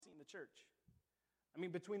church. I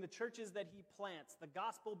mean, between the churches that he plants, the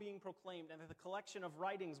gospel being proclaimed, and the collection of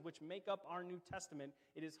writings which make up our New Testament,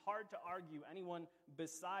 it is hard to argue anyone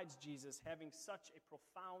besides Jesus having such a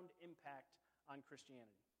profound impact on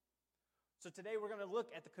Christianity. So today we're going to look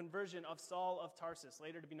at the conversion of Saul of Tarsus,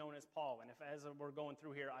 later to be known as Paul. And if as we're going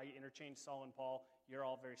through here, I interchange Saul and Paul, you're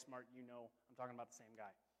all very smart, you know I'm talking about the same guy.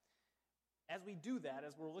 As we do that,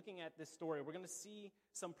 as we're looking at this story, we're going to see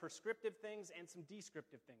some prescriptive things and some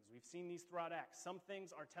descriptive things. We've seen these throughout Acts. Some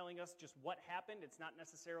things are telling us just what happened. It's not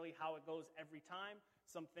necessarily how it goes every time.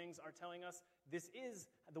 Some things are telling us this is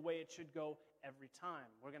the way it should go every time.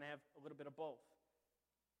 We're going to have a little bit of both.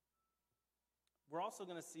 We're also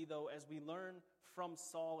going to see, though, as we learn from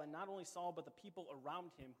Saul, and not only Saul, but the people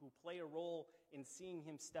around him who play a role in seeing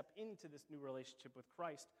him step into this new relationship with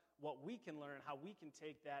Christ, what we can learn, how we can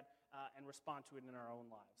take that and respond to it in our own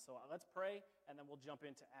lives. So let's pray, and then we'll jump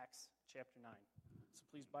into Acts chapter 9. So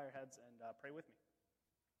please bow your heads and pray with me.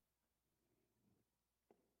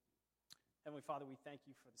 Heavenly Father, we thank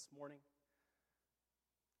you for this morning.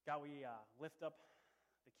 God, we lift up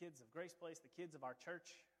the kids of Grace Place, the kids of our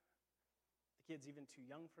church, the kids even too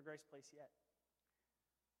young for Grace Place yet.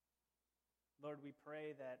 Lord, we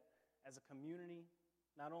pray that as a community,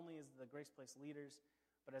 not only as the Grace Place leaders,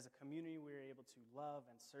 but as a community we are able to love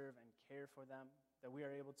and serve and care for them, that we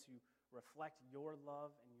are able to reflect your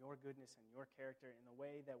love and your goodness and your character in the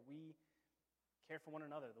way that we care for one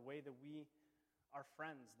another, the way that we are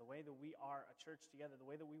friends, the way that we are a church together, the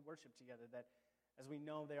way that we worship together, that as we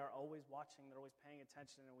know they are always watching, they're always paying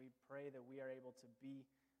attention, and we pray that we are able to be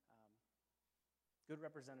good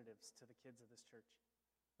representatives to the kids of this church.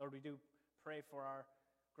 Lord, we do pray for our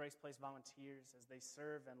Grace Place volunteers as they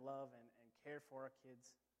serve and love and care for our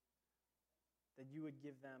kids, that you would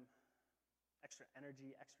give them extra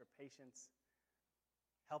energy, extra patience,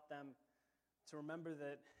 help them to remember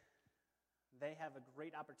that they have a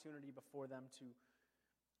great opportunity before them to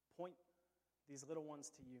point these little ones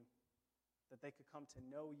to you, that they could come to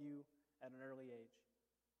know you at an early age,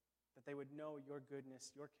 that they would know your goodness,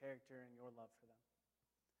 your character, and your love for them.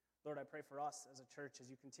 Lord, I pray for us as a church as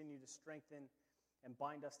you continue to strengthen and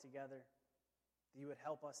bind us together, that you would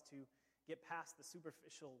help us to get past the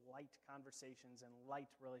superficial light conversations and light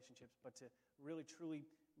relationships, but to really truly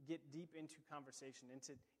get deep into conversation,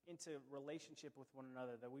 into relationship with one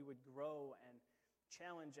another, that we would grow and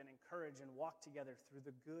challenge and encourage and walk together through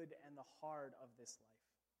the good and the hard of this life.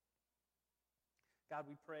 God,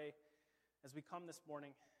 we pray as we come this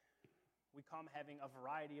morning, we come having a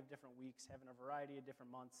variety of different weeks, having a variety of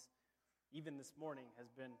different months. Even this morning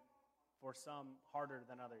has been, for some, harder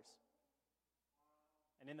than others.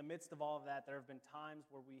 And in the midst of all of that, there have been times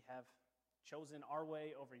where we have chosen our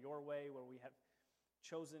way over your way, where we have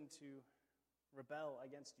chosen to rebel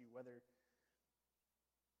against you, whether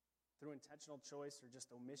through intentional choice or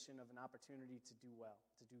just omission of an opportunity to do well,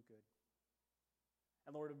 to do good.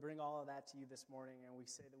 And Lord, we bring all of that to you this morning, and we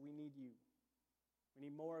say that we need you. We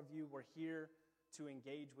need more of you. We're here to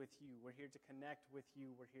engage with you. We're here to connect with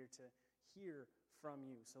you. We're here to hear from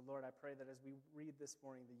you. So, Lord, I pray that as we read this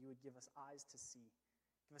morning, that you would give us eyes to see,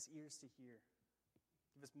 give us ears to hear,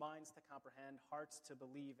 give us minds to comprehend, hearts to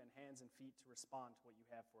believe, and hands and feet to respond to what you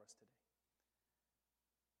have for us today.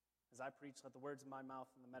 As I preach, let the words of my mouth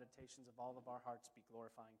and the meditations of all of our hearts be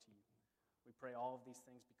glorifying to you. We pray all of these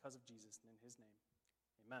things because of Jesus and in his name.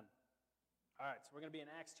 Amen. All right, so we're going to be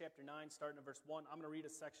in Acts chapter 9, starting at verse 1. I'm going to read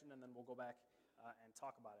a section, and then we'll go back and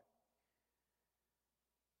talk about it.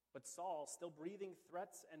 But Saul, still breathing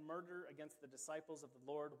threats and murder against the disciples of the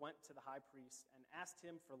Lord, went to the high priest and asked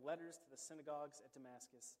him for letters to the synagogues at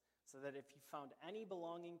Damascus, so that if he found any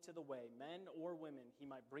belonging to the way, men or women, he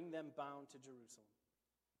might bring them bound to Jerusalem.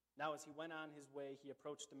 Now as he went on his way, he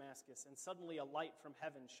approached Damascus, and suddenly a light from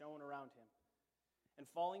heaven shone around him. And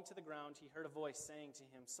falling to the ground, he heard a voice saying to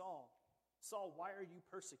him, Saul, Saul, why are you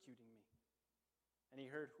persecuting me? And he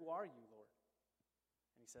heard, Who are you, Lord?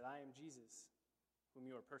 And he said, I am Jesus, whom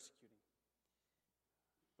you are persecuting.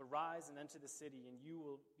 But rise and enter the city, and you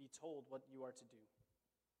will be told what you are to do.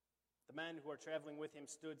 The men who are traveling with him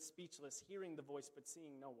stood speechless, hearing the voice, but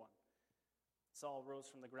seeing no one. Saul rose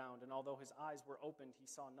from the ground, and although his eyes were opened, he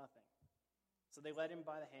saw nothing. So they led him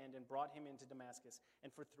by the hand and brought him into Damascus. And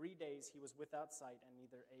for 3 days he was without sight and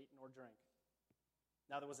neither ate nor drank.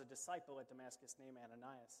 Now there was a disciple at Damascus named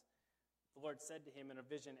Ananias. The Lord said to him in a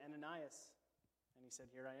vision, Ananias. And he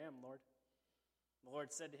said, Here I am, Lord. The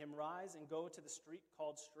Lord said to him, Rise and go to the street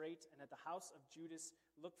called Straight, and at the house of Judas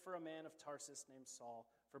look for a man of Tarsus named Saul,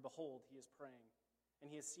 for behold, he is praying. And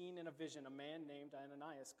he has seen in a vision a man named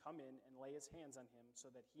Ananias come in and lay his hands on him so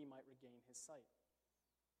that he might regain his sight.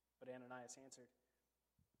 But Ananias answered,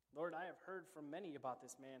 Lord, I have heard from many about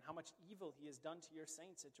this man, how much evil he has done to your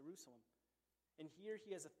saints at Jerusalem. And here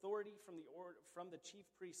he has authority from the chief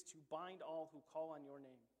priests to bind all who call on your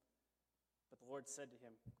name. But the Lord said to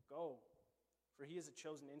him, Go, for he is a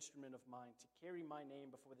chosen instrument of mine to carry my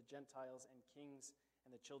name before the Gentiles and kings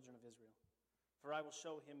and the children of Israel. For I will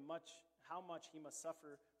show him how much he must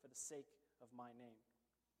suffer for the sake of my name.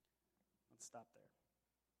 Let's stop there.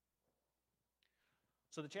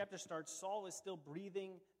 So the chapter starts, Saul is still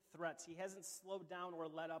breathing threats. He hasn't slowed down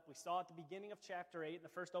or let up. We saw at the beginning of chapter 8, in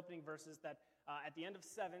the first opening verses, that at the end of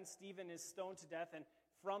 7, Stephen is stoned to death, and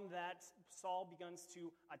from that, Saul begins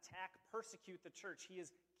to attack, persecute the church. He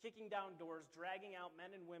is kicking down doors, dragging out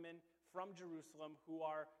men and women from Jerusalem who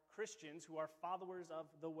are Christians, who are followers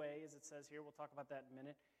of the way, as it says here. We'll talk about that in a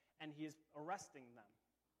minute. And he is arresting them.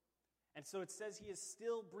 And so it says he is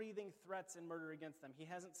still breathing threats and murder against them. He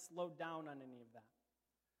hasn't slowed down on any of that.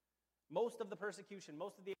 Most of the persecution,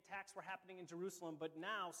 most of the attacks were happening in Jerusalem, but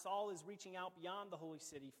now Saul is reaching out beyond the holy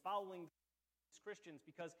city, following these Christians,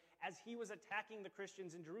 because as he was attacking the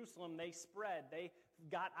Christians in Jerusalem, they spread. They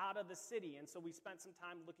got out of the city, and so we spent some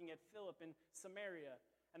time looking at Philip in Samaria,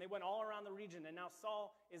 and they went all around the region, and now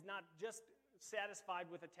Saul is not just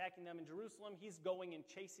satisfied with attacking them in Jerusalem, he's going and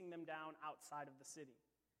chasing them down outside of the city.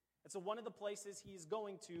 And so one of the places he's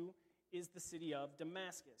going to is the city of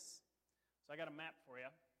Damascus. So I got a map for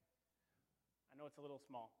you. I know it's a little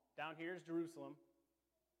small. Down here is Jerusalem.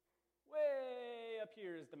 Way up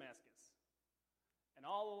here is Damascus. And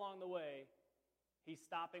all along the way, he's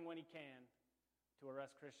stopping when he can to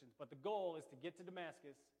arrest Christians. But the goal is to get to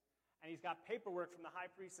Damascus, and he's got paperwork from the high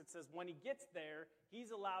priest that says when he gets there,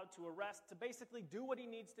 he's allowed to arrest, to basically do what he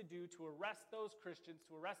needs to do to arrest those Christians,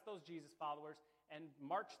 to arrest those Jesus followers, and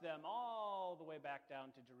march them all the way back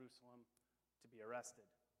down to Jerusalem to be arrested.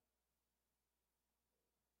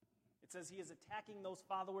 It says he is attacking those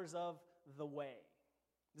followers of the way.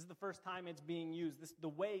 This is the first time it's being used. The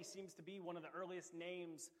way seems to be one of the earliest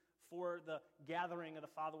names for the gathering of the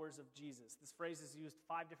followers of Jesus. This phrase is used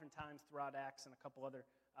 5 different times throughout Acts and a couple other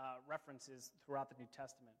references throughout the New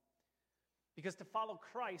Testament. Because to follow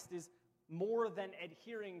Christ is more than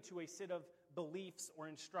adhering to a set of beliefs or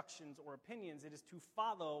instructions or opinions. It is to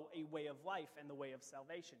follow a way of life and the way of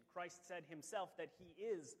salvation. Christ said himself that he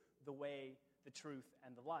is the way, the truth,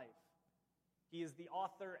 and the life. He is the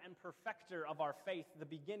author and perfecter of our faith, the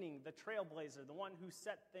beginning, the trailblazer, the one who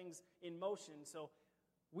set things in motion. So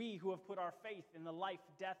we who have put our faith in the life,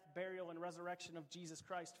 death, burial, and resurrection of Jesus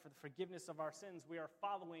Christ for the forgiveness of our sins, we are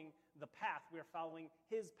following the path. We are following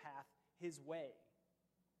his path, his way.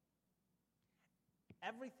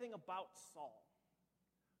 Everything about Saul,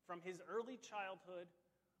 from his early childhood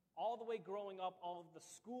all the way growing up, all of the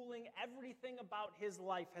schooling, everything about his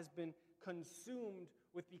life has been consumed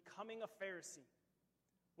with becoming a Pharisee,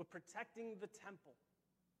 with protecting the temple.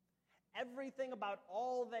 Everything about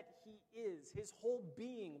all that he is, his whole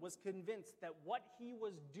being was convinced that what he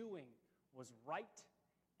was doing was right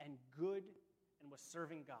and good and was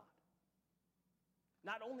serving God.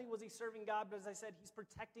 Not only was he serving God, but as I said, he's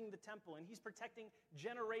protecting the temple, and he's protecting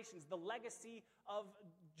generations, the legacy of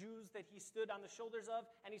Jews that he stood on the shoulders of,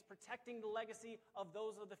 and he's protecting the legacy of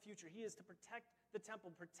those of the future. He is to protect the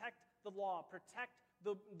temple, protect the law, protect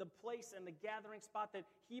the place and the gathering spot that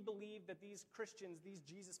he believed that these Christians, these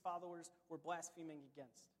Jesus followers, were blaspheming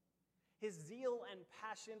against. His zeal and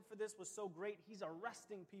passion for this was so great, he's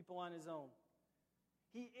arresting people on his own.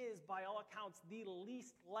 He is, by all accounts, the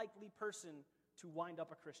least likely person to wind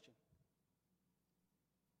up a Christian.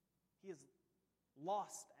 He is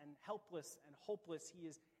lost and helpless and hopeless. He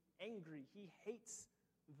is angry. He hates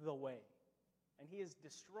the way. And he is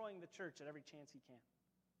destroying the church at every chance he can.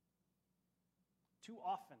 Too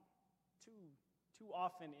often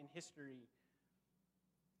in history,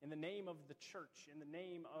 in the name of the church, in the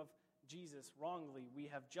name of Jesus, wrongly, we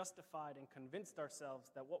have justified and convinced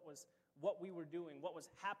ourselves that what we were doing, what was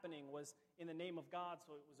happening was in the name of God,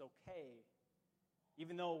 so it was okay.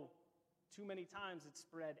 Even though too many times it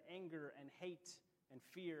spread anger and hate and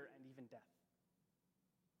fear and even death.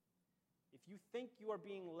 If you think you are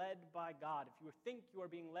being led by God, if you think you are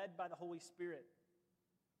being led by the Holy Spirit,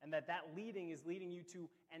 and that leading is leading you to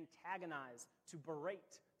antagonize, to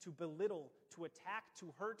berate, to belittle, to attack,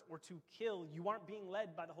 to hurt, or to kill, you aren't being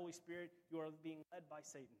led by the Holy Spirit, you are being led by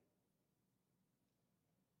Satan.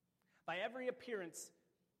 By every appearance,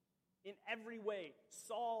 in every way,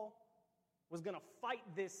 Saul was going to fight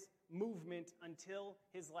this movement until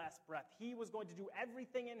his last breath. He was going to do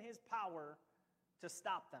everything in his power to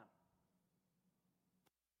stop them.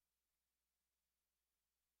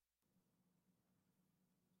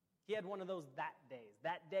 He had one of those that days,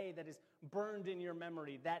 that day that is burned in your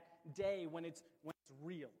memory, that day when it's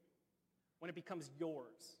real, when it becomes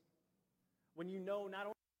yours, when you know not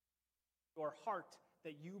only your heart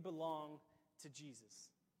that you belong to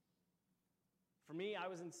Jesus. For me, I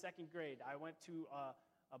was in second grade. I went to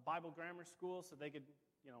a Bible grammar school so they could,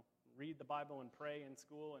 read the Bible and pray in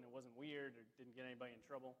school, and it wasn't weird or didn't get anybody in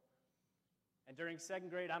trouble. And during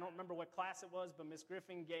second grade, I don't remember what class it was, but Miss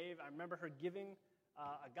Griffin I remember her giving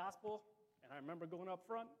a gospel, and I remember going up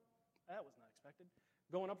front. That was not expected.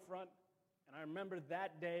 Going up front, and I remember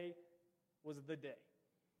that day was the day.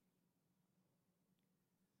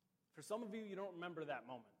 For some of you, you don't remember that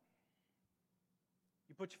moment.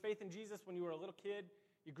 You put your faith in Jesus when you were a little kid.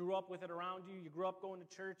 You grew up with it around you. You grew up going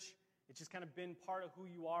to church. It's just kind of been part of who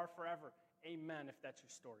you are forever. Amen, if that's your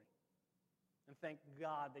story. And thank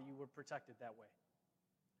God that you were protected that way.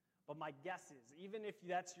 But my guess is, even if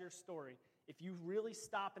that's your story, if you really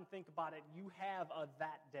stop and think about it, you have a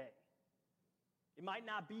that day. It might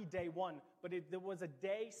not be day one, but there was a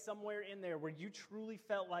day somewhere in there where you truly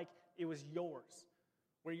felt like it was yours,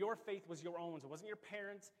 where your faith was your own. It wasn't your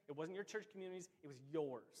parents. It wasn't your church communities. It was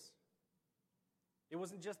yours. It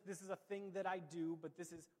wasn't just, this is a thing that I do, but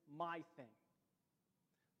this is my thing.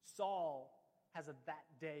 Saul has a that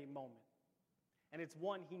day moment. And it's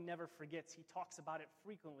one he never forgets. He talks about it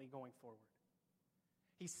frequently going forward.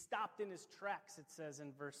 He stopped in his tracks, it says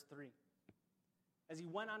in verse 3. As he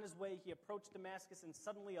went on his way, he approached Damascus, and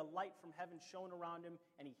suddenly a light from heaven shone around him,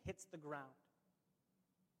 and he hits the ground.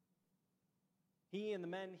 He and the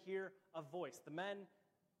men hear a voice. The men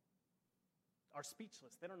are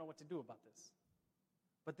speechless. They don't know what to do about this.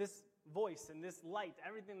 But this voice and this light,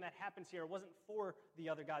 everything that happens here, wasn't for the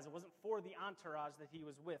other guys. It wasn't for the entourage that he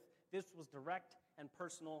was with. This was direct and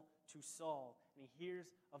personal to Saul. And he hears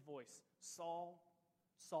a voice. Saul,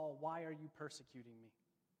 Saul, why are you persecuting me?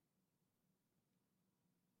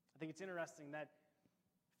 I think it's interesting that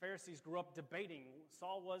Pharisees grew up debating.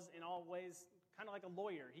 Saul was in all ways kind of like a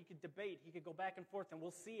lawyer. He could debate. He could go back and forth. And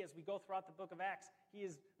we'll see as we go throughout the book of Acts, he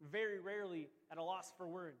is very rarely at a loss for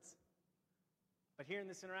words. But here in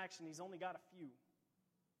this interaction, he's only got a few.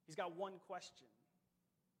 He's got one question.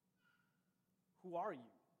 Who are you?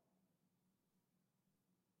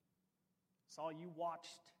 Saul, you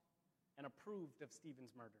watched and approved of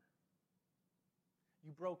Stephen's murder.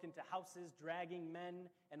 You broke into houses, dragging men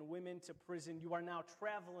and women to prison. You are now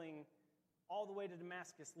traveling all the way to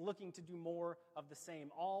Damascus, looking to do more of the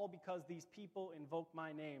same, all because these people invoke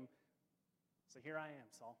my name. So here I am,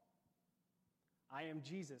 Saul. I am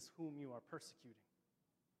Jesus, whom you are persecuting.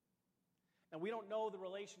 Now, we don't know the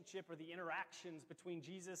relationship or the interactions between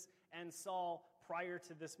Jesus and Saul prior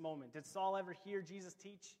to this moment. Did Saul ever hear Jesus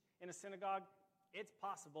teach in a synagogue? It's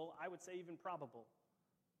possible. I would say even probable.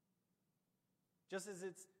 Just as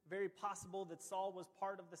it's very possible that Saul was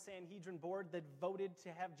part of the Sanhedrin board that voted to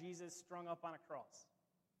have Jesus strung up on a cross.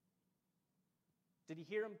 Did he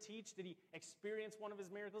hear him teach? Did he experience one of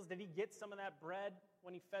his miracles? Did he get some of that bread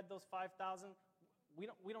when he fed those 5,000?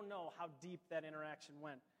 We don't know how deep that interaction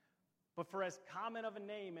went. But for as common of a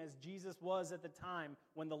name as Jesus was at the time,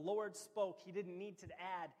 when the Lord spoke, he didn't need to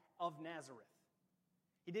add of Nazareth.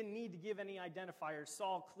 He didn't need to give any identifiers.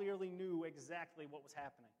 Saul clearly knew exactly what was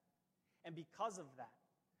happening. And because of that,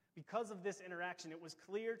 because of this interaction, it was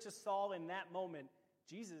clear to Saul in that moment,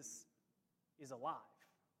 Jesus is alive.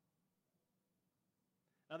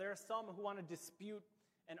 Now, there are some who want to dispute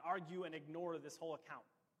and argue and ignore this whole account.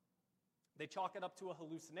 They chalk it up to a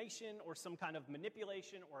hallucination or some kind of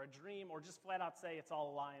manipulation or a dream, or just flat out say it's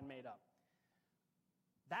all a lie and made up.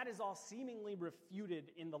 That is all seemingly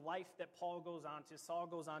refuted in the life that Saul goes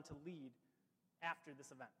on to lead after this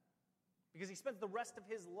event. Because he spends the rest of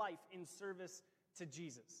his life in service to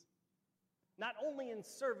Jesus. Not only in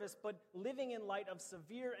service, but living in light of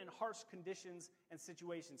severe and harsh conditions and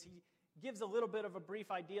situations. He gives a little bit of a brief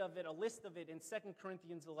idea of it, a list of it in 2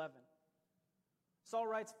 Corinthians 11. Saul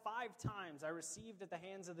writes, 5 times I received at the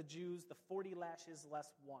hands of the Jews the 40 lashes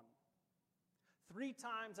less one. 3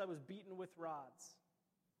 times I was beaten with rods.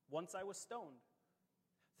 Once I was stoned.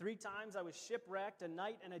 3 times I was shipwrecked. A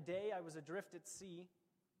night and a day I was adrift at sea.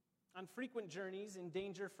 On frequent journeys, in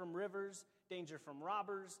danger from rivers, danger from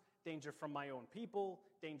robbers, danger from my own people,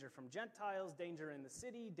 danger from Gentiles, danger in the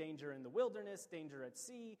city, danger in the wilderness, danger at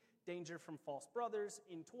sea, danger from false brothers,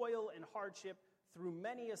 in toil and hardship, through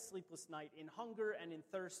many a sleepless night, in hunger and in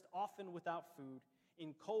thirst, often without food,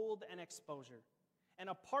 in cold and exposure. And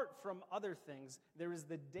apart from other things, there is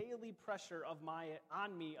the daily pressure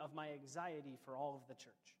on me of my anxiety for all of the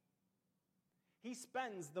church. He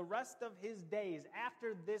spends the rest of his days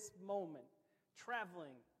after this moment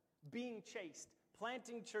traveling, being chased,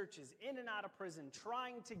 planting churches in and out of prison,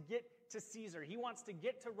 trying to get to Caesar. He wants to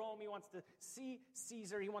get to Rome. He wants to see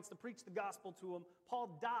Caesar. He wants to preach the gospel to him.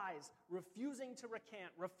 Paul dies, refusing to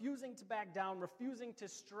recant, refusing to back down, refusing to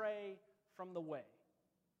stray from the way.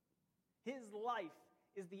 His life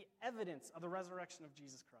is the evidence of the resurrection of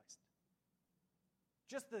Jesus Christ.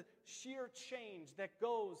 Just the sheer change that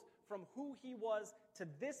goes from who he was to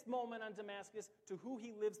this moment on Damascus to who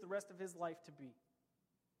he lives the rest of his life to be.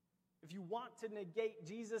 If you want to negate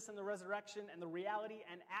Jesus and the resurrection and the reality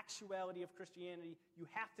and actuality of Christianity, you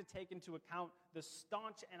have to take into account the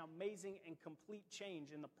staunch and amazing and complete change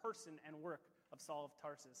in the person and work of Saul of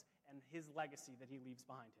Tarsus and his legacy that he leaves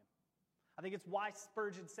behind him. I think it's why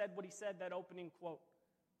Spurgeon said what he said, that opening quote.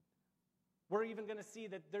 We're even going to see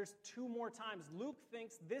that there's 2 more times. Luke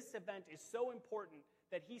thinks this event is so important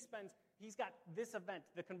that he's got this event,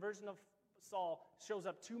 the conversion of Saul, shows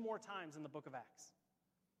up 2 more times in the book of Acts.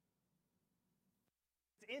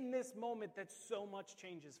 It's in this moment that so much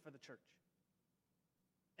changes for the church.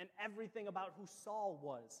 And everything about who Saul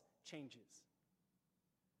was changes.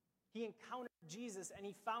 He encountered Jesus and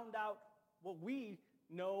he found out what we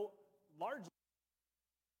know largely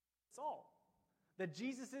Saul. That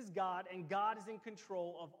Jesus is God and God is in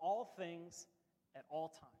control of all things at all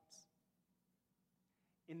times.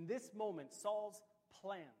 In this moment, Saul's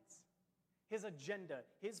plans, his agenda,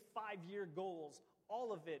 his 5-year goals,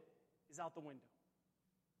 all of it is out the window.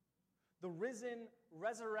 The risen,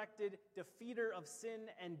 resurrected, defeater of sin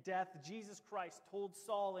and death, Jesus Christ, told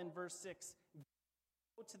Saul in verse 6,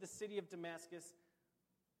 go to the city of Damascus,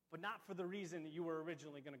 but not for the reason that you were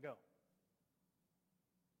originally going to go.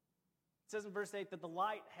 It says in verse 8 that the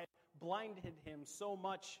light had blinded him so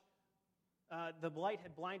much, the light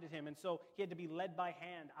had blinded him, and so he had to be led by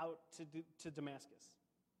hand out to Damascus.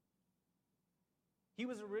 He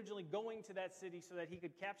was originally going to that city so that he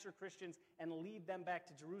could capture Christians and lead them back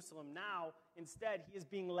to Jerusalem. Now, instead, he is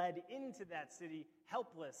being led into that city,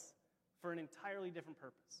 helpless, for an entirely different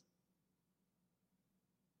purpose.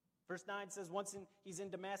 Verse 9 says, once he's in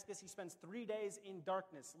Damascus, he spends 3 days in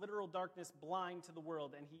darkness, literal darkness, blind to the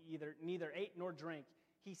world, and he neither ate nor drank.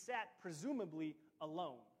 He sat presumably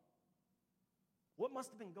alone. What must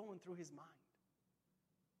have been going through his mind?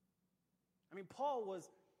 I mean, Paul was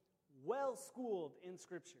well-schooled in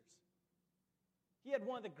Scriptures. He had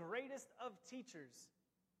one of the greatest of teachers.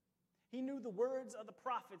 He knew the words of the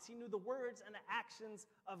prophets. He knew the words and the actions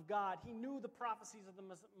of God. He knew the prophecies of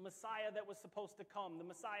the Messiah that was supposed to come, the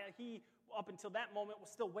Messiah he, up until that moment, was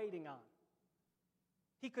still waiting on.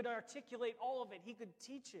 He could articulate all of it. He could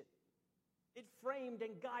teach it. It framed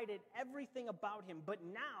and guided everything about him. But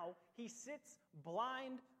now he sits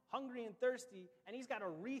blind, hungry, and thirsty, and he's got to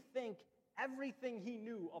rethink everything he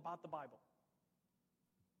knew about the Bible.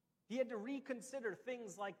 He had to reconsider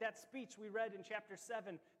things like that speech we read in chapter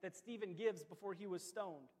 7 that Stephen gives before he was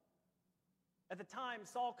stoned. At the time,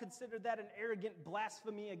 Saul considered that an arrogant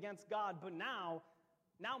blasphemy against God, but now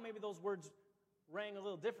maybe those words rang a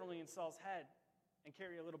little differently in Saul's head and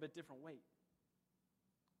carry a little bit different weight.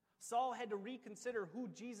 Saul had to reconsider who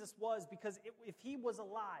Jesus was, because if he was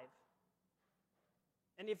alive,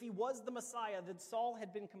 and if he was the Messiah, then Saul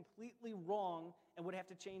had been completely wrong and would have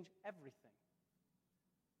to change everything.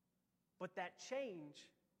 But that change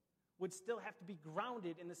would still have to be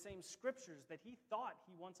grounded in the same scriptures that he thought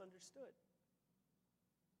he once understood.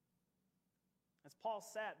 As Paul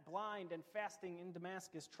sat blind and fasting in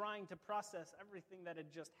Damascus, trying to process everything that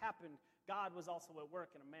had just happened, God was also at work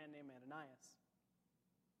in a man named Ananias.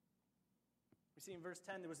 We see in verse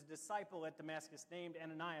 10, there was a disciple at Damascus named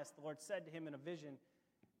Ananias. The Lord said to him in a vision,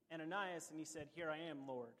 Ananias, and he said, here I am,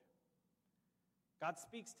 Lord. God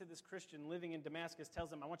speaks to this Christian living in Damascus,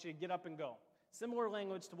 tells him, I want you to get up and go. Similar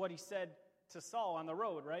language to what he said to Saul on the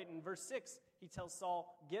road, right? In verse 6, he tells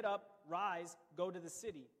Saul, get up, rise, go to the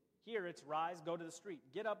city. Here it's rise, go to the street.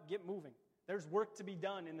 Get up, get moving. There's work to be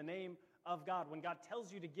done in the name of God. When God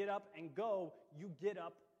tells you to get up and go, you get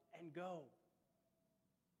up and go.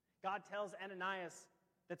 God tells Ananias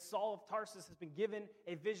that Saul of Tarsus has been given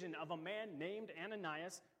a vision of a man named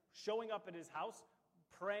Ananias showing up at his house,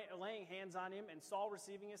 laying hands on him, and Saul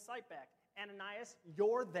receiving his sight back. Ananias,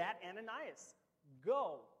 you're that Ananias.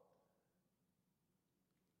 Go.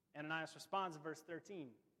 Ananias responds in verse 13.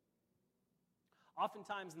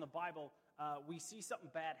 Oftentimes in the Bible, we see something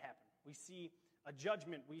bad happen. We see a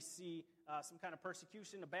judgment. We see some kind of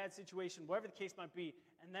persecution, a bad situation, whatever the case might be.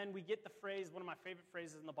 And then we get the phrase, one of my favorite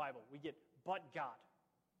phrases in the Bible. We get, but God.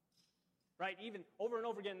 Right? Even over and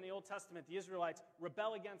over again in the Old Testament, the Israelites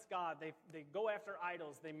rebel against God. They go after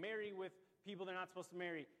idols. They marry with people they're not supposed to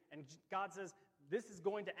marry. And God says, This is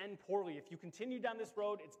going to end poorly. If you continue down this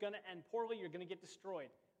road, it's going to end poorly. You're going to get destroyed.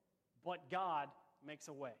 But God makes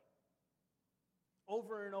a way.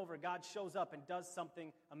 Over and over, God shows up and does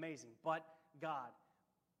something amazing. But God.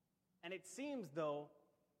 And it seems, though,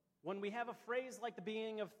 when we have a phrase like the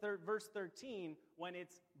beginning of verse 13, when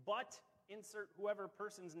it's but insert whoever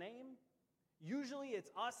person's name, usually it's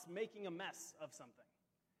us making a mess of something.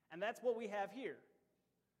 And that's what we have here.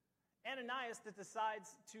 Ananias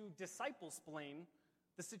decides to disciple-splain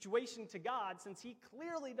the situation to God since he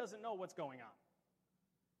clearly doesn't know what's going on.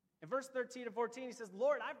 In verse 13 and 14, he says,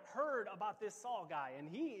 Lord, I've heard about this Saul guy, and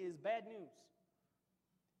he is bad news.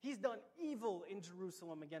 He's done evil in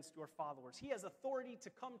Jerusalem against your followers. He has authority to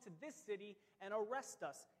come to this city and arrest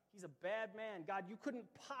us. He's a bad man. God, you couldn't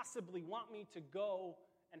possibly want me to go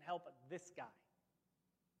and help this guy.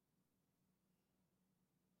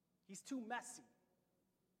 He's too messy.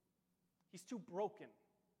 He's too broken.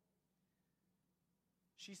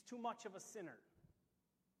 She's too much of a sinner.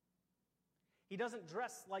 He doesn't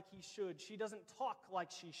dress like he should. She doesn't talk like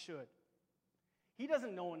she should. He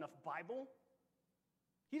doesn't know enough Bible.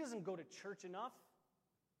 He doesn't go to church enough.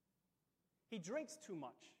 He drinks too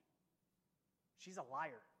much. She's a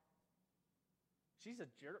liar. She's a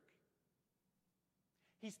jerk.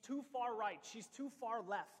 He's too far right. She's too far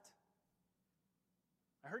left.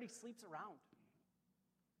 I heard he sleeps around.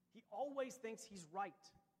 He always thinks he's right.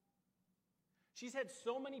 She's had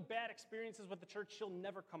so many bad experiences with the church, she'll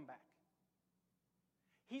never come back.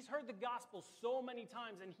 He's heard the gospel so many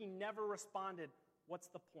times, and he never responded. What's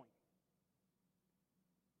the point?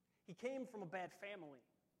 He came from a bad family.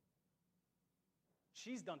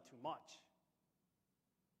 She's done too much.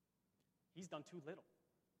 He's done too little.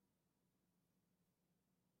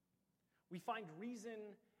 We find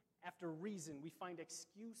reason after reason. We find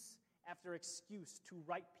excuse after excuse to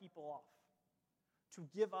write people off, to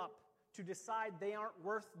give up, to decide they aren't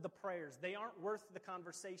worth the prayers, they aren't worth the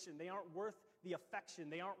conversation, they aren't worth the affection,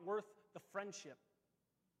 they aren't worth the friendship.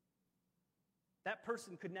 That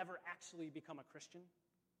person could never actually become a Christian.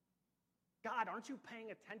 God, aren't you paying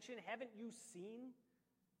attention? Haven't you seen?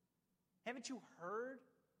 Haven't you heard?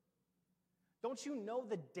 Don't you know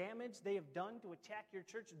the damage they have done to attack your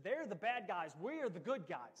church? They're the bad guys. We are the good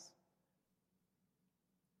guys.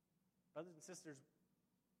 Brothers and sisters,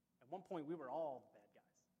 at one point we were all the bad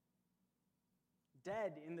guys.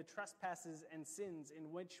 Dead in the trespasses and sins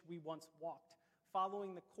in which we once walked,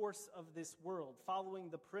 following the course of this world, following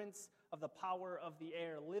the prince of the power of the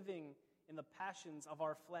air, living in the passions of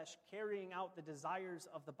our flesh, carrying out the desires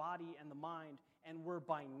of the body and the mind, and were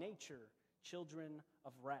by nature children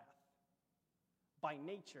of wrath. By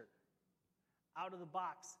nature, out of the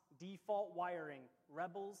box, default wiring,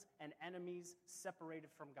 rebels and enemies separated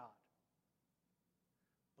from God.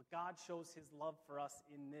 But God shows his love for us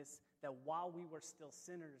in this, that while we were still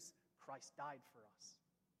sinners, Christ died for us.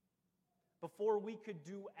 Before we could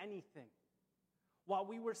do anything, while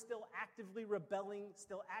we were still actively rebelling,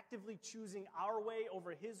 still actively choosing our way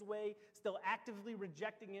over his way, still actively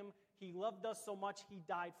rejecting him, he loved us so much, he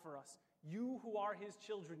died for us. You who are his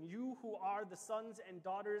children, you who are the sons and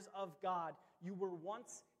daughters of God, you were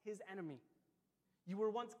once his enemy. You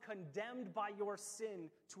were once condemned by your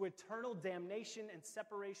sin to eternal damnation and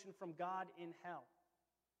separation from God in hell.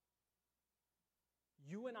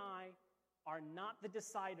 You and I are not the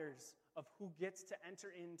deciders of who gets to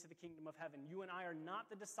enter into the kingdom of heaven. You and I are not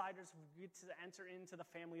the deciders who get to enter into the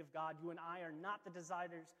family of God. You and I are not the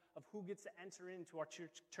deciders of who gets to enter into our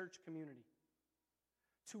church community.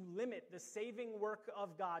 To limit the saving work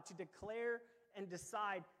of God, to declare and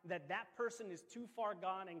decide that that person is too far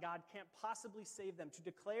gone and God can't possibly save them, to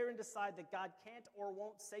declare and decide that God can't or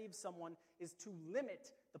won't save someone, is to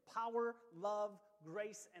limit the power, love,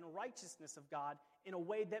 grace, and righteousness of God in a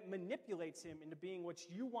way that manipulates him into being what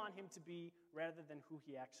you want him to be rather than who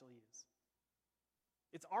he actually is.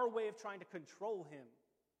 It's our way of trying to control him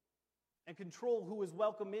and control who is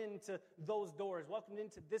welcome into those doors, welcome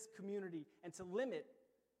into this community, and to limit,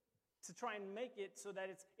 to try and make it so that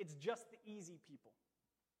it's just the easy people,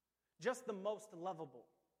 just the most lovable,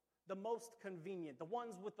 the most convenient, the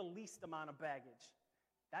ones with the least amount of baggage.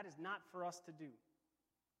 That is not for us to do.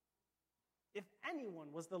 If anyone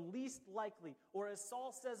was the least likely, or as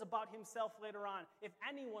Saul says about himself later on, if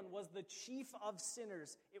anyone was the chief of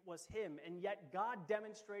sinners, it was him. And yet God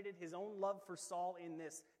demonstrated his own love for Saul in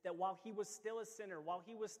this, that while he was still a sinner, while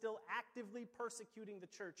he was still actively persecuting the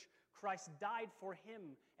church, Christ died for him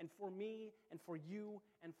and for me and for you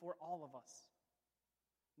and for all of us.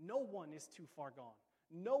 No one is too far gone.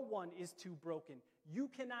 No one is too broken. You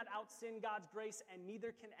cannot out-sin God's grace, and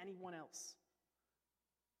neither can anyone else.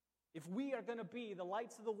 If we are going to be the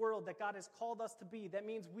lights of the world that God has called us to be, that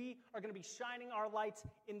means we are going to be shining our lights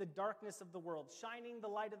in the darkness of the world, shining the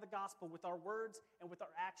light of the gospel with our words and with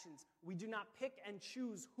our actions. We do not pick and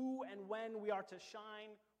choose who and when we are to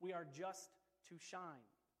shine. We are just to shine.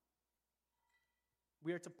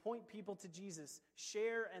 We are to point people to Jesus,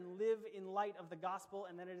 share and live in light of the gospel,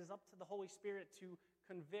 and then it is up to the Holy Spirit to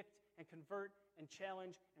convict and convert and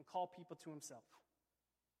challenge and call people to himself.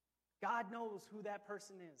 God knows who that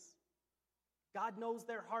person is. God knows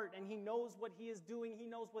their heart, and he knows what he is doing. He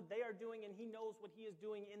knows what they are doing, and he knows what he is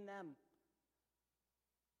doing in them.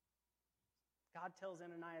 God tells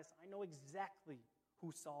Ananias, I know exactly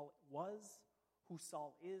who Saul was, who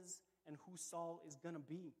Saul is, and who Saul is going to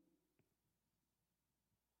be.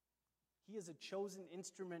 He is a chosen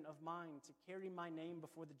instrument of mine to carry my name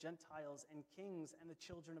before the Gentiles and kings and the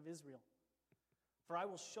children of Israel. For I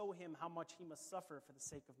will show him how much he must suffer for the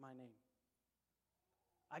sake of my name.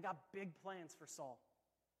 I got big plans for Saul.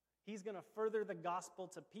 He's going to further the gospel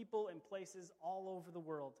to people and places all over the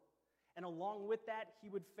world. And along with that, he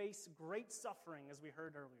would face great suffering, as we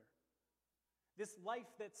heard earlier. This life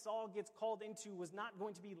that Saul gets called into was not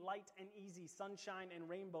going to be light and easy, sunshine and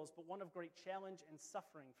rainbows, but one of great challenge and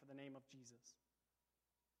suffering for the name of Jesus.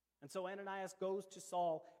 And so Ananias goes to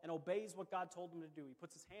Saul and obeys what God told him to do. He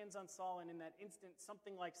puts his hands on Saul, and in that instant,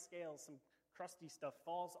 something like scales, some crusty stuff,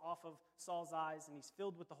 falls off of Saul's eyes, and he's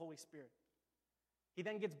filled with the Holy Spirit. He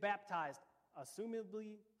then gets baptized,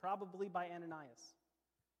 assumably, probably by Ananias.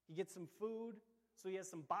 He gets some food, so he has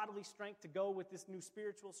some bodily strength to go with this new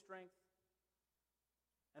spiritual strength.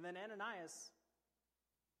 And then Ananias,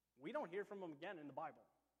 we don't hear from him again in the Bible.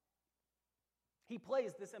 He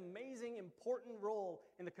plays this amazing, important role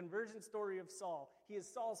in the conversion story of Saul. He is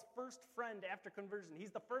Saul's first friend after conversion.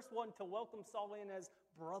 He's the first one to welcome Saul in as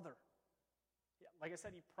brother. Yeah, like I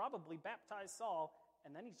said, he probably baptized Saul,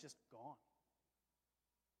 and then he's just gone.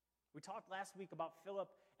 We talked last week about Philip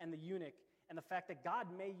and the eunuch and the fact that God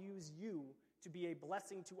may use you to be a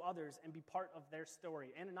blessing to others and be part of their story.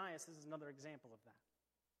 Ananias is another example of that.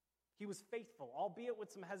 He was faithful, albeit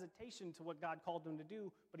with some hesitation to what God called him to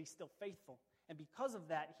do, but he's still faithful. And because of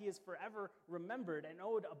that, he is forever remembered and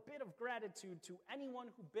owed a bit of gratitude to anyone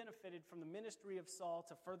who benefited from the ministry of Saul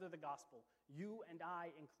to further the gospel, you and I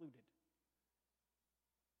included.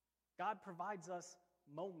 God provides us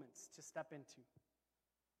moments to step into.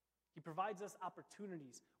 He provides us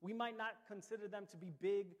opportunities. We might not consider them to be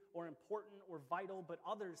big or important or vital, but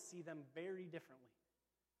others see them very differently.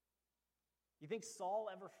 You think Saul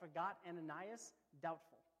ever forgot Ananias?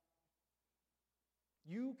 Doubtful.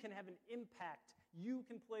 You can have an impact. You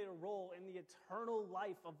can play a role in the eternal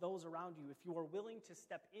life of those around you if you are willing to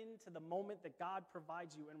step into the moment that God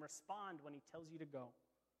provides you and respond when he tells you to go.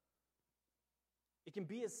 It can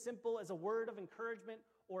be as simple as a word of encouragement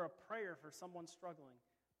or a prayer for someone struggling,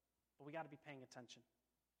 but we got to be paying attention.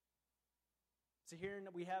 So here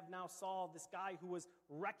we have now Saul, this guy who was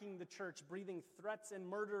wrecking the church, breathing threats and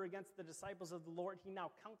murder against the disciples of the Lord. He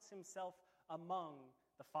now counts himself among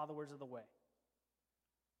the followers of the way.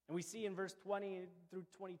 And we see in verse 20 through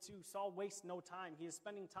 22, Saul wastes no time. He is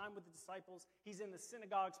spending time with the disciples. He's in the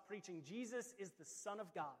synagogues preaching, Jesus is the Son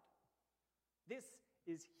of God. This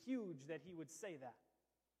is huge that he would say that.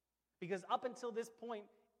 Because up until this point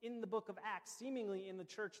in the book of Acts, seemingly in the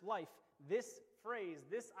church life, this phrase,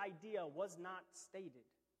 this idea was not stated.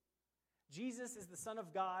 Jesus is the Son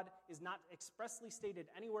of God is not expressly stated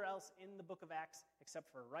anywhere else in the book of Acts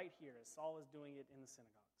except for right here, as Saul is doing it in the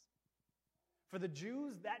synagogues. For the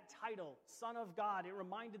Jews, that title, Son of God, it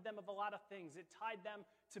reminded them of a lot of things. It tied them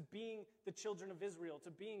to being the children of Israel,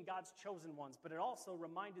 to being God's chosen ones, but it also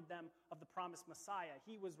reminded them of the promised Messiah.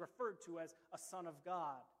 He was referred to as a Son of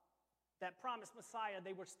God. That promised Messiah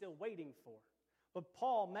they were still waiting for. But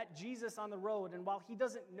Paul met Jesus on the road, and while he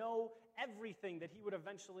doesn't know everything that he would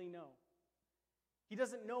eventually know, he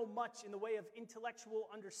doesn't know much in the way of intellectual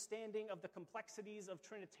understanding of the complexities of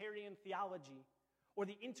Trinitarian theology or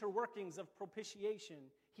the interworkings of propitiation.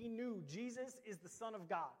 He knew Jesus is the Son of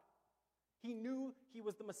God. He knew he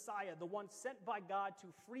was the Messiah, the one sent by God to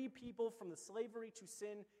free people from the slavery to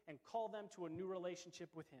sin and call them to a new relationship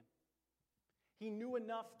with him. He knew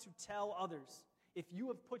enough to tell others, if you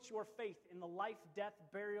have put your faith in the life, death,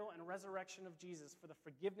 burial, and resurrection of Jesus for the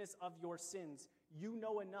forgiveness of your sins, you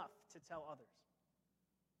know enough to tell others.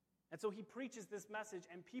 And so he preaches this message,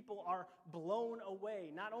 and people are blown away,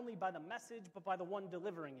 not only by the message, but by the one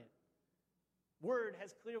delivering it. Word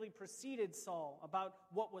has clearly preceded Saul about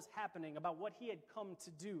what was happening, about what he had come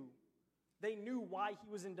to do. They knew why he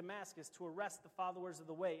was in Damascus, to arrest the followers of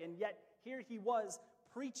the way, and yet here he was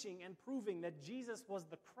preaching and proving that Jesus was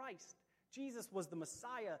the Christ, Jesus was the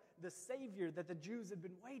Messiah, the Savior that the Jews had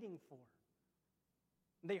been waiting for.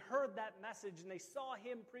 They heard that message and they saw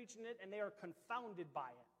him preaching it, and they are confounded by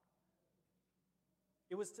it.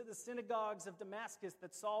 It was to the synagogues of Damascus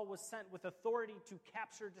that Saul was sent with authority to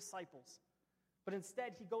capture disciples. But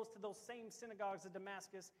instead, he goes to those same synagogues of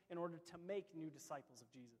Damascus in order to make new disciples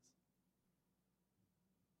of Jesus.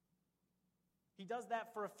 He does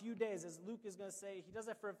that for a few days, as Luke is going to say. He does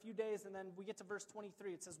that for a few days, and then we get to verse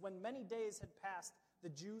 23. It says, "When many days had passed, the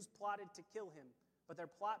Jews plotted to kill him, but their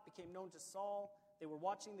plot became known to Saul. They were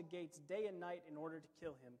watching the gates day and night in order to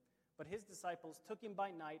kill him. But his disciples took him by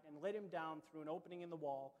night and let him down through an opening in the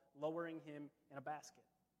wall, lowering him in a basket."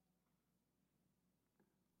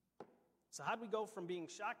 So how do we go from being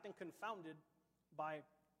shocked and confounded by,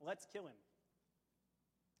 let's kill him?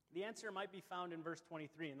 The answer might be found in verse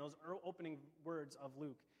 23, in those opening words of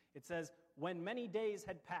Luke. It says, "When many days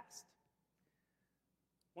had passed."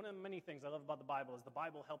 One of the many things I love about the Bible is the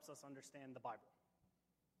Bible helps us understand the Bible.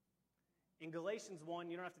 In Galatians 1,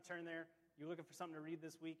 you don't have to turn there. You're looking for something to read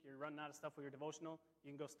this week, you're running out of stuff with your devotional,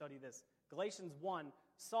 you can go study this. Galatians 1,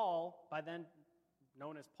 Saul, by then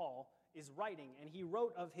known as Paul, is writing, and he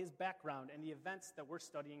wrote of his background and the events that we're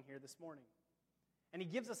studying here this morning. And he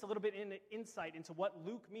gives us a little bit insight into what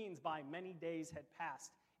Luke means by many days had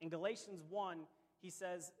passed. In Galatians 1, he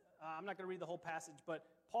says, I'm not going to read the whole passage, but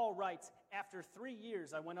Paul writes, "After 3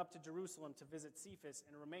 years I went up to Jerusalem to visit Cephas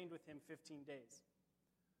and remained with him 15 days.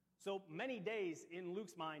 So many days in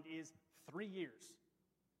Luke's mind is 3 years.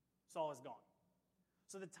 Saul is gone.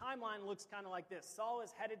 So the timeline looks kind of like this. Saul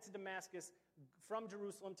is headed to Damascus from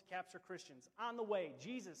Jerusalem to capture Christians. On the way,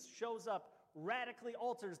 Jesus shows up, radically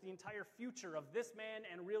alters the entire future of this man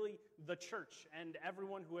and really the church and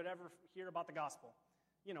everyone who would ever hear about the gospel.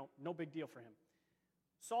 No big deal for him.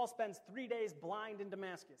 Saul spends 3 days blind in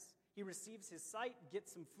Damascus. He receives his sight,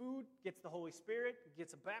 gets some food, gets the Holy Spirit,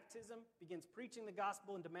 gets a baptism, begins preaching the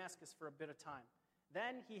gospel in Damascus for a bit of time.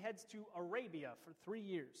 Then he heads to Arabia for 3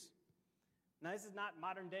 years. Now, this is not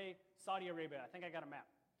modern-day Saudi Arabia. I think I got a map.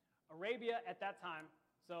 Arabia at that time,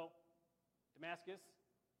 so Damascus,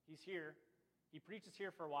 he's here. He preaches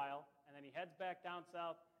here for a while, and then he heads back down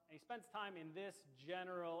south, and he spends time in this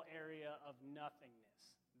general area of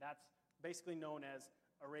nothingness. That's basically known as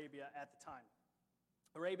Arabia at the time.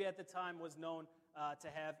 Arabia at the time was known to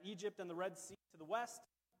have Egypt and the Red Sea to the west,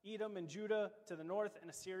 Edom and Judah to the north, and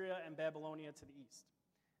Assyria and Babylonia to the east.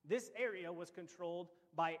 This area was controlled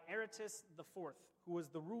by Aretas IV, who was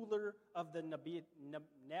the ruler of the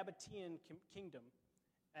Nabatean kingdom,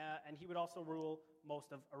 and he would also rule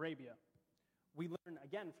most of Arabia. We learn,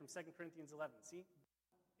 again, from 2 Corinthians 11. See?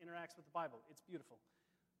 Interacts with the Bible. It's beautiful.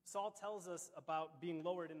 Saul tells us about being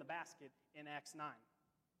lowered in the basket in Acts 9.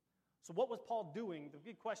 So what was Paul doing? The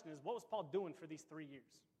big question is, what was Paul doing for these 3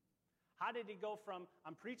 years? How did he go from,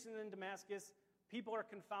 I'm preaching in Damascus, people are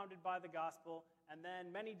confounded by the gospel, and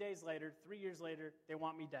then many days later, 3 years later, they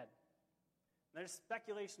want me dead? There's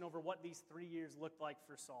speculation over what these 3 years looked like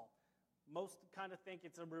for Saul. Most kind of think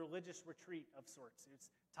it's a religious retreat of sorts. It's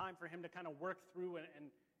time for him to kind of work through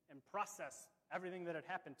and process everything that had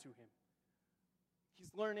happened to him.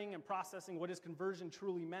 He's learning and processing what his conversion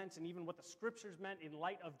truly meant and even what the scriptures meant in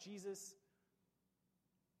light of Jesus.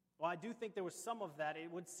 Well, I do think there was some of that. It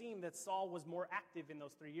would seem that Saul was more active in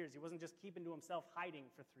those 3 years. He wasn't just keeping to himself, hiding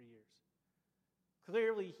for 3 years.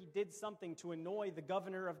 Clearly, he did something to annoy the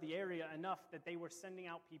governor of the area enough that they were sending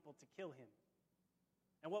out people to kill him.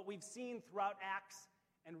 And what we've seen throughout Acts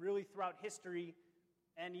and really throughout history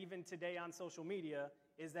and even today on social media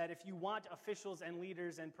is that if you want officials and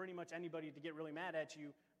leaders and pretty much anybody to get really mad at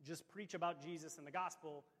you, just preach about Jesus and the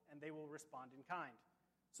gospel and they will respond in kind.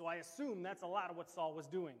 So I assume that's a lot of what Saul was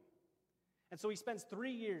doing. And so he spends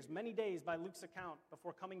 3 years, many days by Luke's account,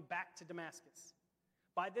 before coming back to Damascus.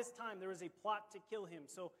 By this time, there is a plot to kill him.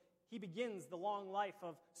 So he begins the long life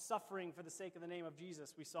of suffering for the sake of the name of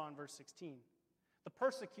Jesus, we saw in verse 16. The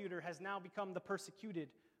persecutor has now become the persecuted,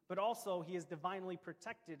 but also he is divinely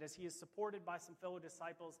protected as he is supported by some fellow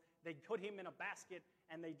disciples. They put him in a basket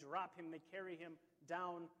and they drop him, they carry him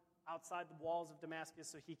down outside the walls of Damascus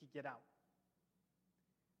so he could get out.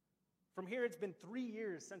 From here, it's been 3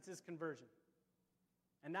 years since his conversion.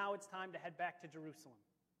 And now it's time to head back to Jerusalem.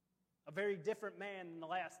 A very different man than the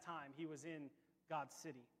last time he was in God's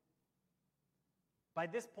city. By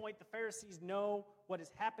this point, the Pharisees know what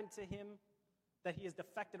has happened to him, that he has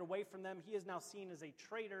defected away from them. He is now seen as a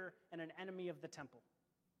traitor and an enemy of the temple.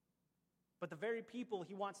 But the very people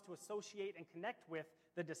he wants to associate and connect with,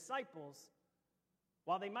 the disciples,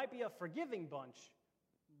 while they might be a forgiving bunch,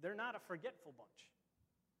 they're not a forgetful bunch.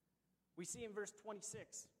 We see in verse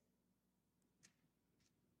 26.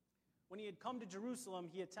 When he had come to Jerusalem,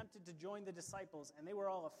 he attempted to join the disciples, and they were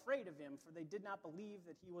all afraid of him, for they did not believe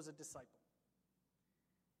that he was a disciple.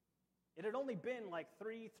 It had only been like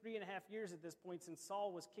 3.5 years at this point since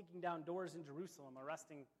Saul was kicking down doors in Jerusalem,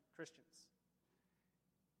 arresting Christians.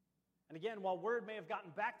 And again, while word may have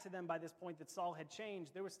gotten back to them by this point that Saul had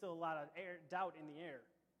changed, there was still a lot of doubt in the air.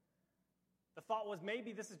 The thought was,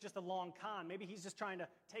 maybe this is just a long con. Maybe he's just trying to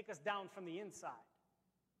take us down from the inside.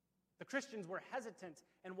 The Christians were hesitant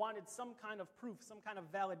and wanted some kind of proof, some kind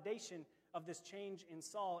of validation of this change in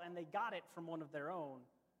Saul, and they got it from one of their own.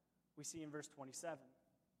 We see in verse 27.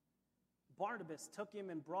 Barnabas took him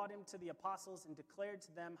and brought him to the apostles and declared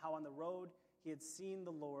to them how on the road he had seen the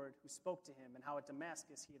Lord who spoke to him, and how at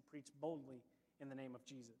Damascus he had preached boldly in the name of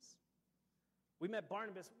Jesus. We met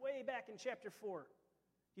Barnabas way back in chapter 4.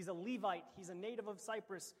 He's a Levite. He's a native of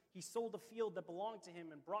Cyprus. He sold a field that belonged to him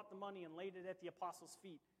and brought the money and laid it at the apostles'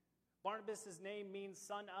 feet. Barnabas' name means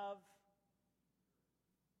son of,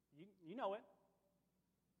 you know it,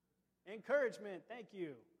 encouragement. Thank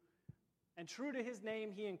you. And true to his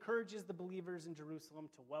name, he encourages the believers in Jerusalem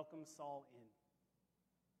to welcome Saul in.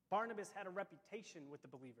 Barnabas had a reputation with the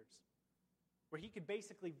believers, where he could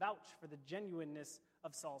basically vouch for the genuineness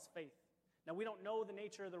of Saul's faith. Now, we don't know the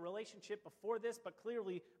nature of the relationship before this, but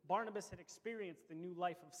clearly Barnabas had experienced the new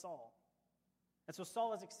life of Saul. And so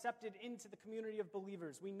Saul is accepted into the community of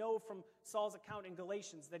believers. We know from Saul's account in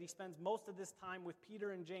Galatians that he spends most of this time with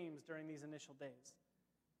Peter and James during these initial days.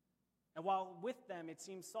 And while with them, it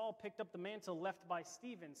seems Saul picked up the mantle left by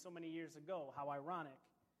Stephen so many years ago. How ironic.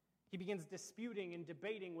 He begins disputing and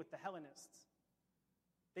debating with the Hellenists.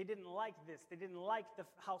 They didn't like this. They didn't like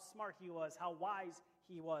how smart he was, how wise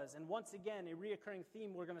he was. And once again, a reoccurring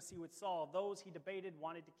theme we're going to see with Saul. Those he debated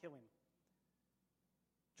wanted to kill him.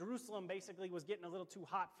 Jerusalem basically was getting a little too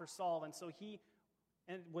hot for Saul, and so he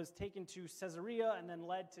was taken to Caesarea and then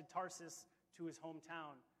led to Tarsus, to his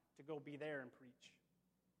hometown, to go be there and preach.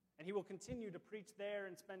 And he will continue to preach there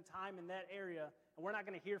and spend time in that area. And we're not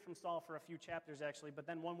going to hear from Saul for a few chapters, actually, but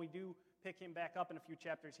then when we do pick him back up in a few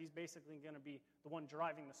chapters, he's basically going to be the one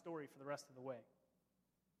driving the story for the rest of the way.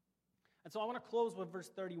 And so I want to close with verse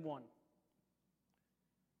 31.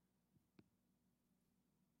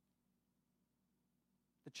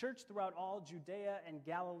 The church throughout all Judea and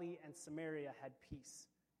Galilee and Samaria had peace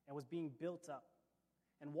and was being built up.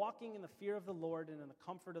 And walking in the fear of the Lord and in the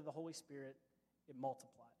comfort of the Holy Spirit, it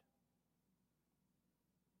multiplied.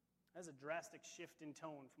 That's a drastic shift in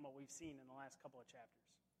tone from what we've seen in the last couple of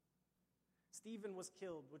chapters. Stephen was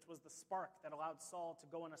killed, which was the spark that allowed Saul to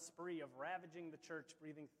go on a spree of ravaging the church,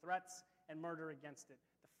 breathing threats and murder against it.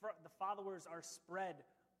 The followers are spread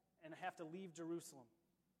and have to leave Jerusalem.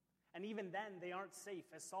 And even then, they aren't safe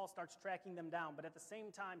as Saul starts tracking them down. But at the same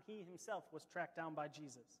time, he himself was tracked down by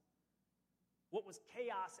Jesus. What was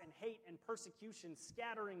chaos and hate and persecution,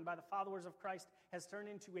 scattering by the followers of Christ, has turned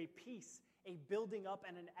into a peace, a building up,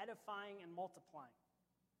 and an edifying and multiplying.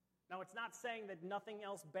 Now, it's not saying that nothing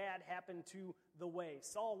else bad happened to the way.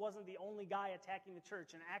 Saul wasn't the only guy attacking the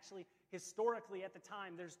church. And actually, historically at the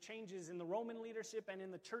time, there's changes in the Roman leadership and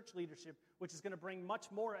in the church leadership, which is going to bring much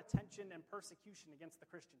more attention and persecution against the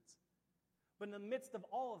Christians. But in the midst of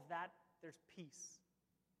all of that, there's peace.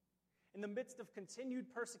 In the midst of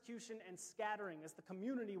continued persecution and scattering, as the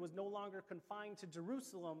community was no longer confined to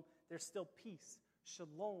Jerusalem, there's still peace,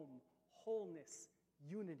 shalom, wholeness,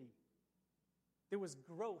 unity. There was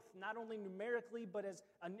growth, not only numerically, but as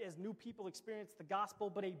new people experienced the gospel,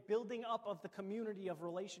 but a building up of the community of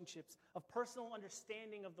relationships, of personal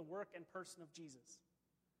understanding of the work and person of Jesus.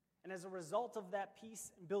 And as a result of that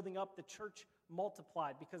peace and building up, the church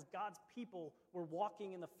multiplied because God's people were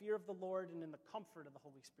walking in the fear of the Lord and in the comfort of the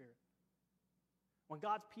Holy Spirit. When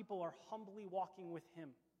God's people are humbly walking with Him,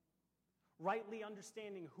 rightly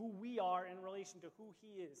understanding who we are in relation to who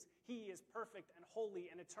He is perfect and holy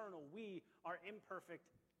and eternal. We are imperfect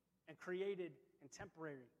and created and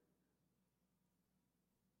temporary.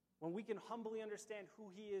 When we can humbly understand who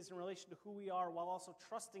He is in relation to who we are while also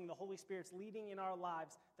trusting the Holy Spirit's leading in our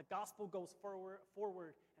lives, the gospel goes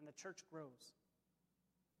forward and the church grows.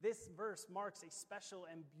 This verse marks a special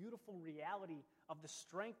and beautiful reality of the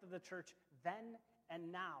strength of the church then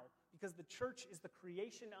and now. Because the church is the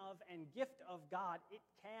creation of and gift of God, it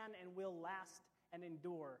can and will last and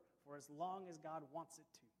endure for as long as God wants it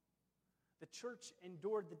to. The church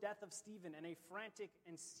endured the death of Stephen and a frantic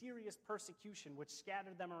and serious persecution which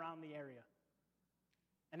scattered them around the area.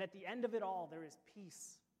 And at the end of it all, there is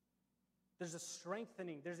peace. There's a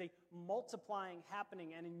strengthening, there's a multiplying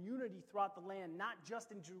happening and in unity throughout the land, not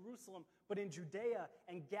just in Jerusalem, but in Judea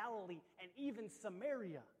and Galilee and even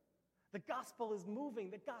Samaria. The gospel is moving,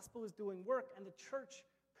 the gospel is doing work, and the church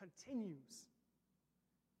continues.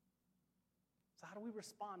 So how do we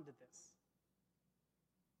respond to this?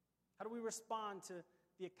 How do we respond to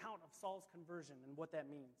the account of Saul's conversion and what that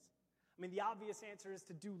means? I mean, the obvious answer is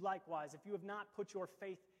to do likewise. If you have not put your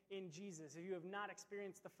faith in Jesus, if you have not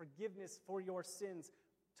experienced the forgiveness for your sins,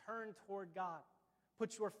 turn toward God.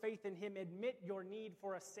 Put your faith in him. Admit your need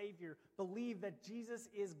for a Savior. Believe that Jesus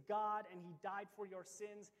is God and he died for your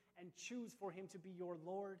sins, and choose for him to be your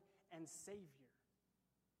Lord and Savior.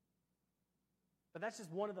 But that's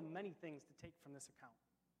just one of the many things to take from this account.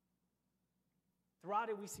 Throughout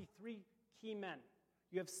it, we see three key men.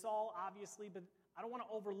 You have Saul, obviously, but I don't want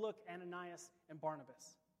to overlook Ananias and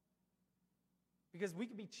Barnabas, because we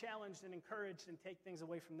can be challenged and encouraged and take things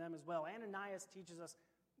away from them as well. Ananias teaches us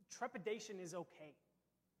trepidation is okay,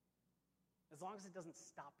 as long as it doesn't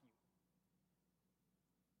stop you.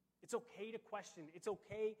 It's okay to question. It's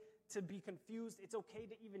okay to be confused. It's okay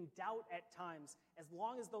to even doubt at times, as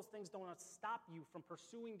long as those things don't stop you from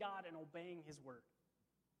pursuing God and obeying his word.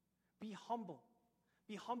 Be humble.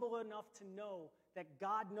 Be humble enough to know that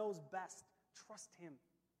God knows best. Trust him.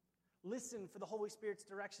 Listen for the Holy Spirit's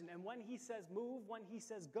direction. And when he says move, when he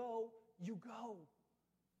says go, you go.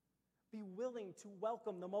 Be willing to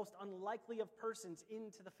welcome the most unlikely of persons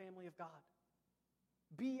into the family of God.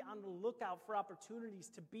 Be on the lookout for opportunities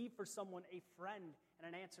to be for someone a friend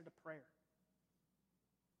and an answer to prayer.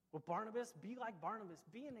 With Barnabas, be like Barnabas.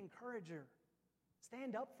 Be an encourager.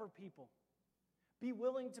 Stand up for people. Be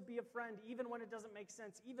willing to be a friend even when it doesn't make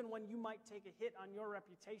sense, even when you might take a hit on your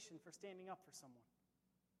reputation for standing up for someone.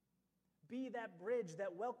 Be that bridge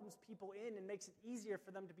that welcomes people in and makes it easier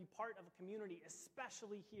for them to be part of a community,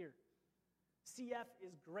 especially here. CF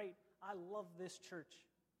is great. I love this church.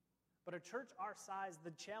 But a church our size,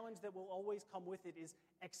 the challenge that will always come with it is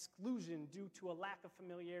exclusion due to a lack of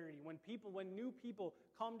familiarity. When new people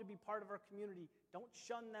come to be part of our community, don't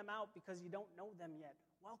shun them out because you don't know them yet.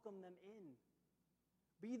 Welcome them in.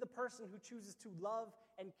 Be the person who chooses to love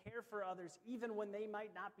and care for others, even when they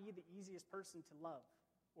might not be the easiest person to love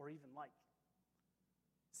or even like.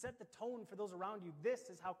 Set the tone for those around you. This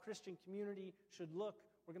is how Christian community should look.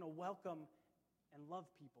 We're going to welcome and love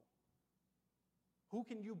people. Who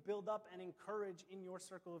can you build up and encourage in your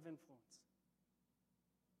circle of influence?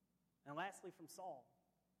 And lastly, from Saul,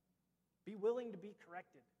 be willing to be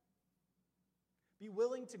corrected. Be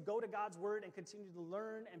willing to go to God's word and continue to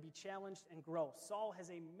learn and be challenged and grow. Saul has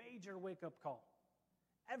a major wake-up call.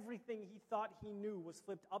 Everything he thought he knew was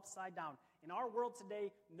flipped upside down. In our world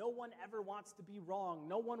today, no one ever wants to be wrong.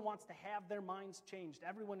 No one wants to have their minds changed.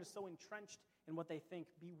 Everyone is so entrenched in what they think.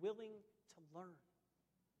 Be willing to learn.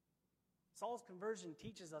 Saul's conversion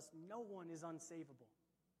teaches us no one is unsavable.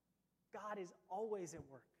 God is always at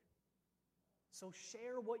work. So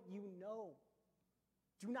share what you know.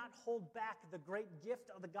 Do not hold back the great gift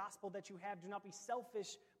of the gospel that you have. Do not be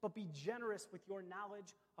selfish, but be generous with your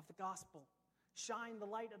knowledge of the gospel. Shine the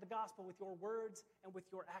light of the gospel with your words and with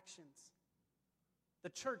your actions. The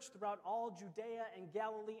church throughout all Judea and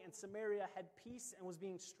Galilee and Samaria had peace and was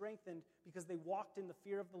being strengthened because they walked in the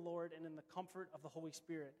fear of the Lord and in the comfort of the Holy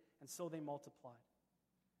Spirit, and so they multiplied.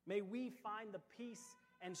 May we find the peace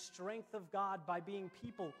and strength of God by being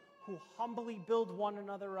people who humbly build one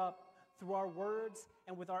another up through our words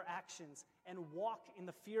and with our actions, and walk in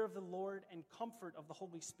the fear of the Lord and comfort of the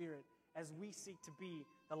Holy Spirit as we seek to be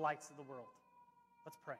the lights of the world. Let's pray.